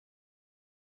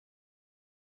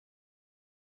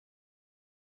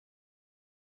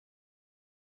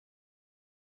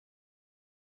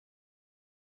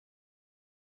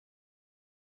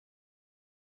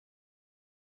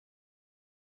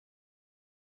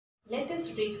Let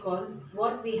us recall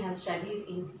what we have studied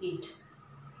in heat.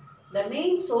 The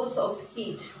main source of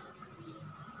heat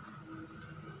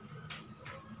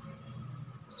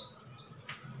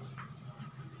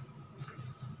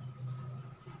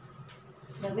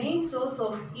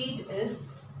is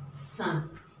sun.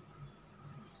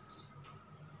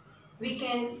 We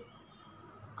can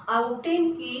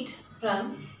obtain heat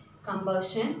from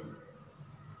combustion,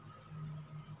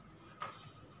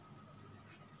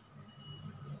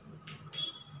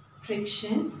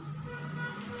 friction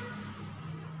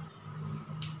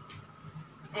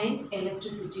and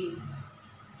electricity.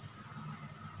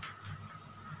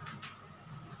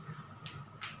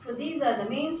 So these are the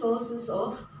main sources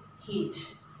of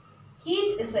heat.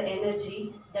 Heat is the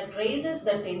energy that raises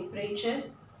the temperature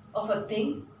of a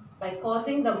thing by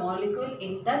causing the molecule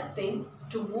in that thing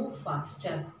to move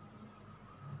faster.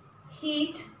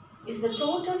 Heat is the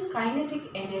total kinetic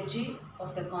energy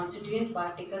of the constituent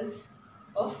particles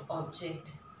of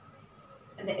object.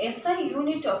 And the SI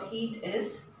unit of heat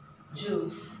is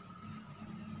joules.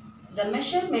 The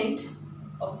measurement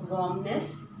of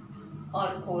warmness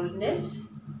or coldness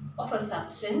of a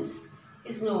substance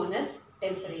is known as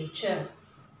temperature.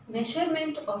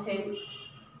 Measurement of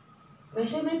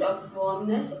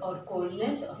warmness or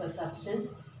coldness of a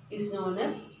substance is known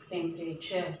as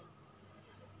temperature.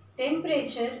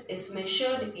 Temperature is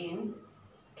measured in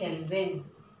Kelvin.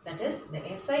 That is, the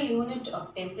SI unit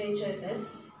of temperature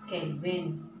is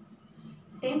Kelvin.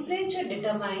 Temperature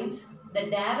determines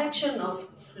the direction of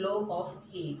flow of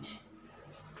heat.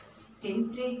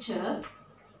 Temperature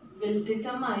will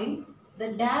determine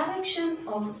the direction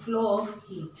of flow of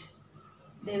heat.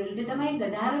 They will determine the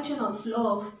direction of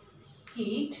flow of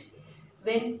heat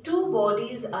when two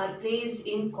bodies are placed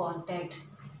in contact.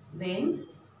 When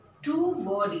two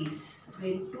bodies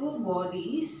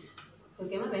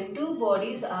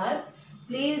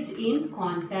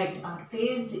are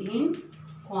placed in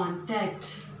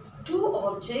contact. Two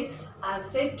objects are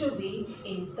said to be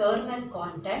in thermal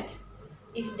contact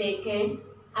if they can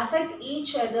affect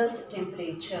each other's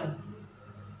temperature.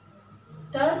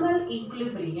 Thermal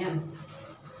equilibrium.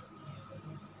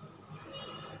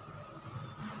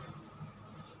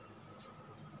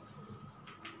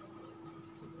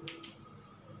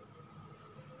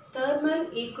 Thermal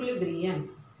equilibrium.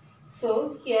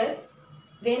 So here,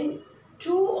 when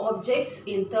two objects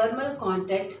in thermal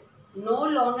contact no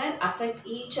longer affect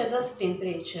each other's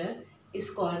temperature is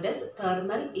called as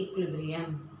thermal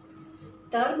equilibrium.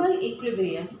 Thermal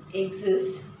equilibrium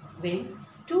exists when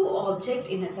two objects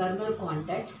in a thermal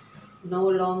contact no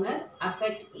longer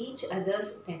affect each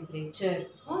other's temperature.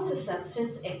 Most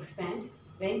substances expand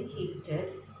when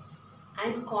heated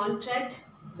and contract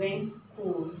when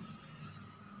cooled.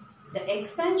 The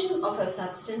expansion of a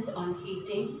substance on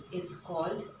heating is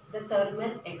called the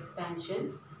thermal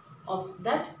expansion of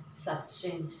that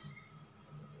substance.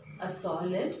 A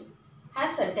solid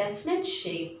has a definite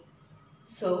shape,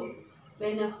 so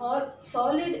when a hot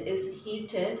solid is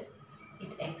heated,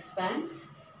 it expands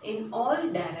in all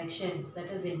directions, that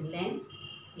is in length,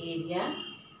 area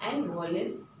and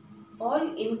volume,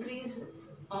 all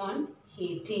increases on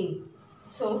heating.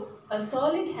 So a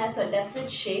solid has a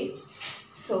definite shape,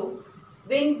 so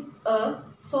when a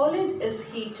solid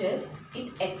is heated,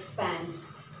 it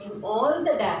expands in all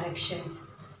the directions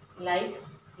like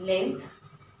length,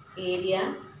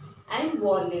 area and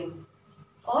volume.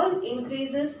 All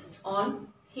increases on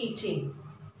heating.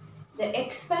 The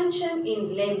expansion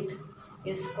in length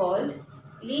is called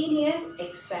linear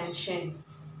expansion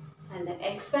and the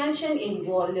expansion in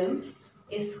volume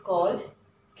is called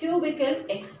cubical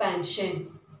expansion.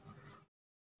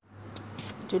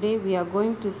 Today we are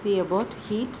going to see about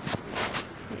heat.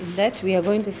 In that we are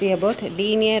going to see about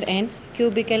linear and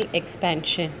cubical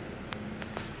expansion.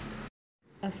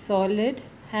 A solid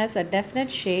has a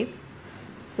definite shape,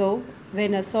 so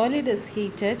when a solid is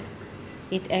heated,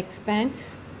 it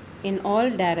expands in all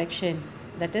direction,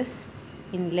 that is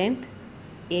in length,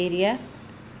 area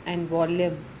and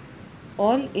volume.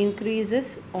 All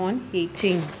increases on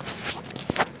heating.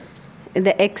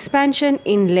 The expansion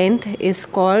in length is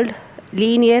called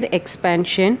linear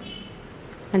expansion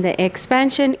and the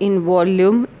expansion in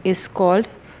volume is called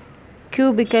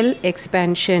cubical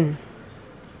expansion.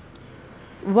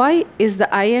 Why is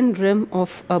the iron rim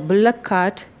of a bullock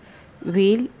cart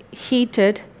wheel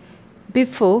heated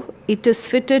before it is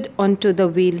fitted onto the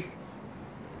wheel?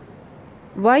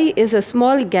 Why is a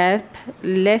small gap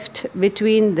left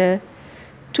between the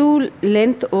two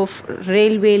lengths of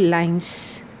railway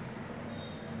lines?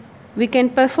 We can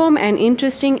perform an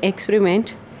interesting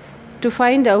experiment to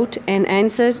find out an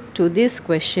answer to these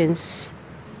questions.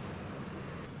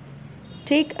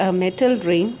 Take a metal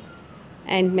ring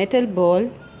and metal ball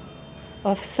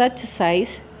of such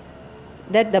size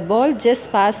that the ball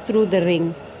just passed through the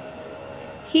ring.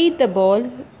 Heat the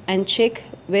ball and check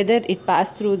whether it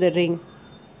passed through the ring.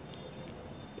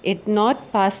 It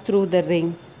not passed through the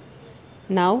ring.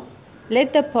 Now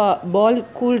let the ball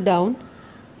cool down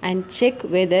and check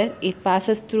whether it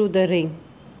passes through the ring.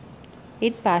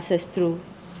 It passes through.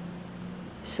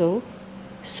 So,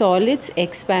 solids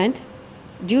expand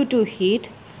due to heat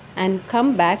and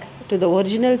come back to the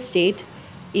original state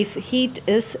if heat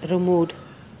is removed.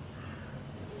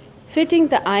 Fitting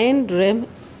the iron rim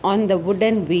on the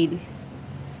wooden wheel.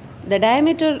 The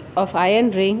diameter of iron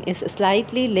ring is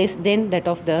slightly less than that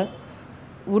of the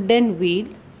wooden wheel.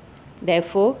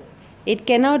 Therefore, it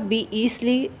cannot be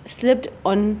easily slipped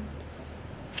on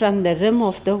from the rim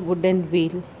of the wooden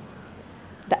wheel.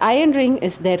 The iron ring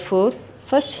is therefore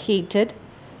first heated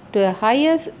to a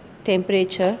higher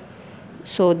temperature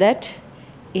so that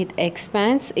it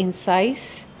expands in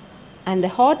size, and the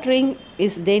hot ring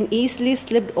is then easily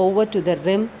slipped over to the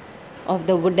rim of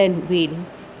the wooden wheel.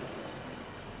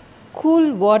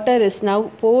 Cool water is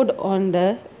now poured on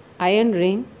the iron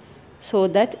ring so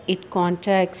that it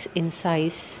contracts in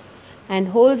size and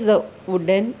holds the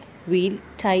wooden wheel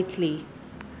tightly.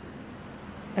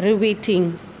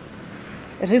 Riveting.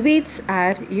 Rivets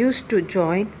are used to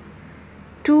join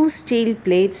two steel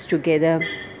plates together.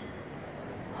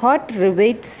 Hot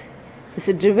rivets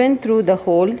is driven through the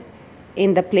hole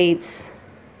in the plates.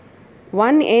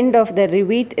 One end of the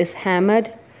rivet is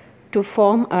hammered to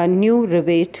form a new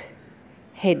rivet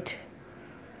head.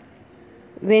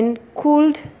 When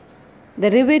cooled,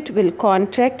 the rivet will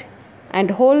contract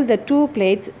and hold the two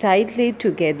plates tightly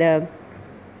together.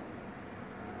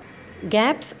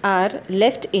 Gaps are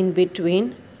left in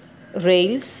between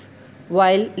rails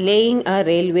while laying a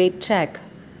railway track.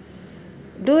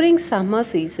 During summer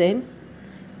season,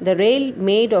 the rail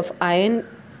made of iron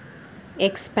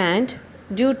expand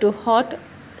due to hot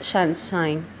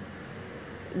sunshine.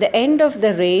 The end of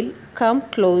the rail come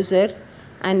closer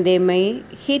and they may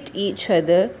hit each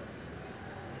other.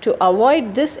 To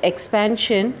avoid this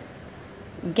expansion,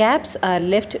 gaps are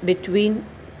left between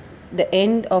the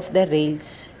end of the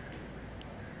rails.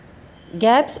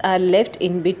 Gaps are left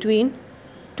in between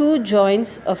two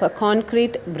joints of a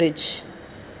concrete bridge.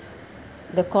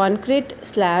 The concrete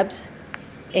slabs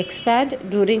expand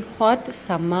during hot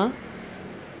summer.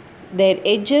 Their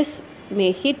edges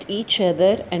may hit each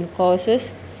other and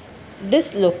causes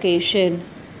dislocation.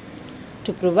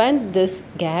 To prevent this,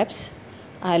 gaps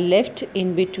are left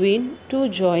in between two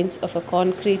joints of a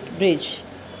concrete bridge.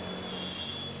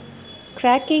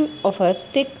 Cracking of a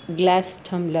thick glass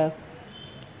tumbler.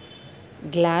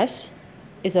 Glass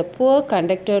is a poor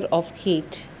conductor of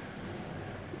heat.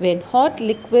 When hot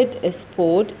liquid is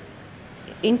poured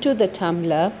into the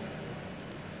tumbler,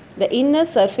 the inner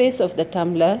surface of the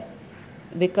tumbler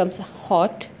becomes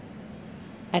hot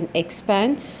and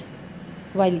expands,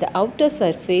 while the outer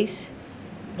surface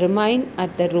remains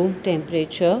at the room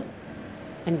temperature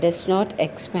and does not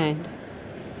expand.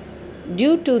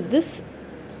 Due to this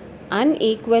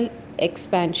unequal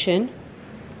expansion,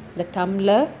 the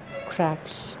tumbler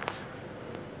cracks.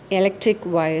 Electric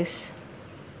wires.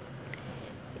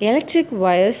 Electric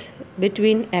wires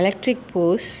between electric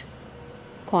posts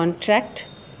contract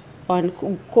on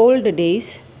cold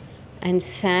days and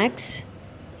sags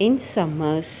in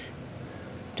summers.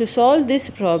 To solve this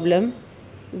problem,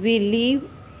 we leave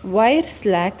wire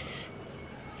slats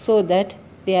so that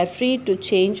they are free to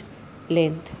change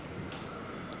length.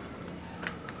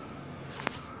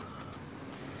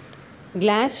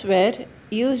 Glassware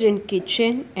used in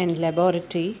kitchen and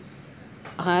laboratory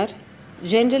are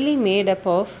generally made up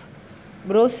of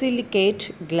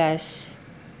borosilicate glass.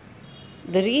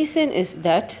 The reason is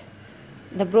that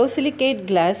the borosilicate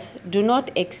glass do not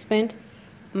expend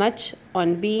much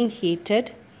on being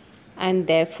heated and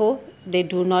therefore they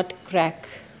do not crack.